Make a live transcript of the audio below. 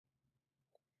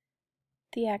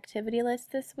The activity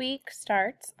list this week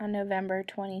starts on November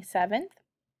 27th,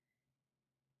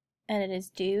 and it is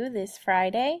due this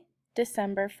Friday,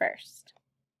 December 1st.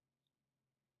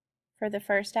 For the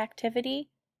first activity,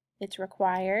 it's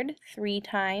required 3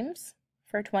 times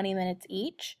for 20 minutes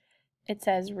each. It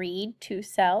says read to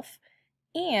self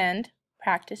and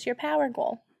practice your power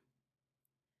goal.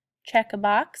 Check a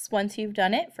box once you've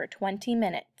done it for 20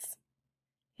 minutes.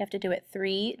 You have to do it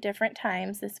 3 different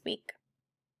times this week.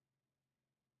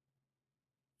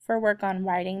 For work on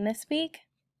writing this week,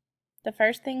 the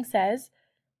first thing says,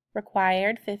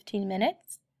 required 15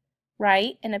 minutes.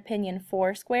 Write an opinion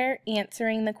foursquare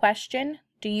answering the question,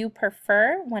 do you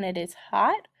prefer when it is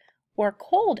hot or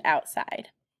cold outside?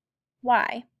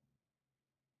 Why?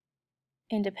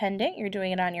 Independent, you're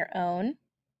doing it on your own.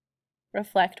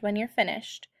 Reflect when you're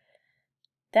finished.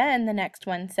 Then the next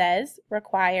one says,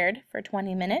 required for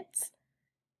 20 minutes.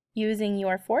 Using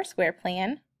your foursquare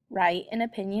plan, write an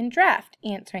opinion draft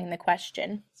answering the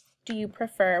question, do you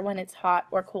prefer when it's hot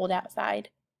or cold outside?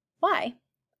 Why?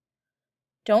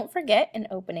 Don't forget an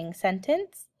opening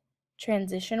sentence,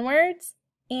 transition words,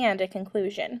 and a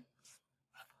conclusion.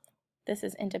 This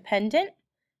is independent,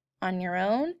 on your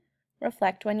own,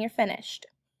 reflect when you're finished.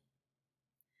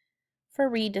 For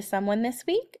read to someone this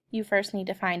week, you first need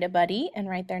to find a buddy and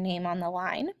write their name on the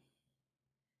line.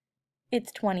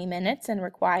 It's 20 minutes and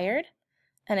required,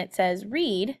 and it says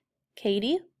read,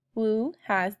 Katie Wu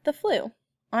has the flu,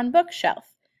 on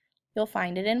bookshelf. You'll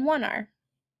find it in 1R.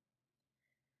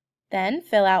 Then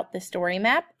fill out the story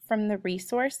map from the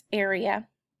resource area.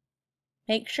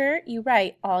 Make sure you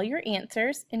write all your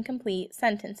answers in complete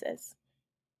sentences.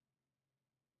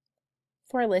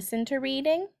 For listen to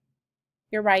reading,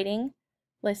 you're writing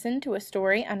listen to a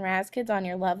story on Raz Kids on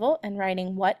your level and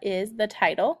writing what is the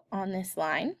title on this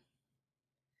line.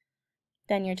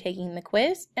 Then you're taking the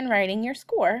quiz and writing your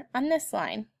score on this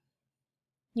line.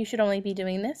 You should only be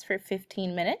doing this for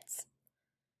 15 minutes.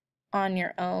 On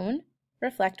your own,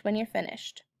 reflect when you're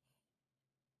finished.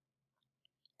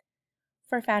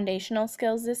 For foundational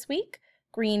skills this week,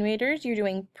 green readers, you're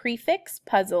doing prefix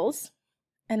puzzles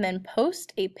and then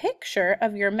post a picture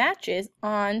of your matches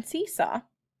on Seesaw.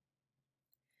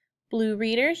 Blue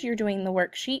readers, you're doing the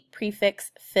worksheet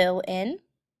prefix fill in.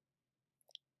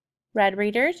 Red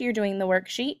readers, you're doing the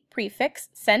worksheet prefix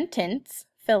sentence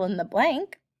fill in the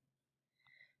blank.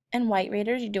 And white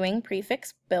readers, you're doing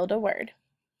prefix build a word.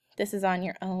 This is on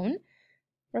your own.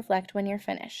 Reflect when you're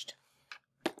finished.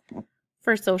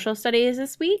 For social studies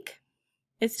this week,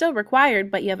 it's still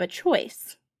required, but you have a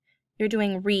choice. You're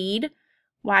doing read,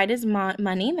 why does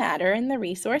money matter in the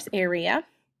resource area?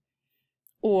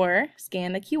 Or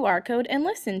scan the QR code and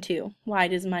listen to, why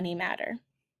does money matter?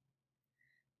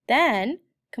 Then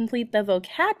complete the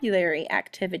vocabulary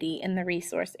activity in the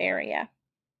resource area.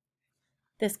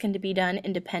 This can be done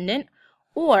independent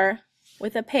or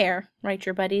with a pair. Write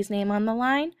your buddy's name on the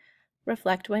line.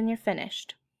 Reflect when you're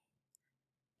finished.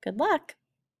 Good luck!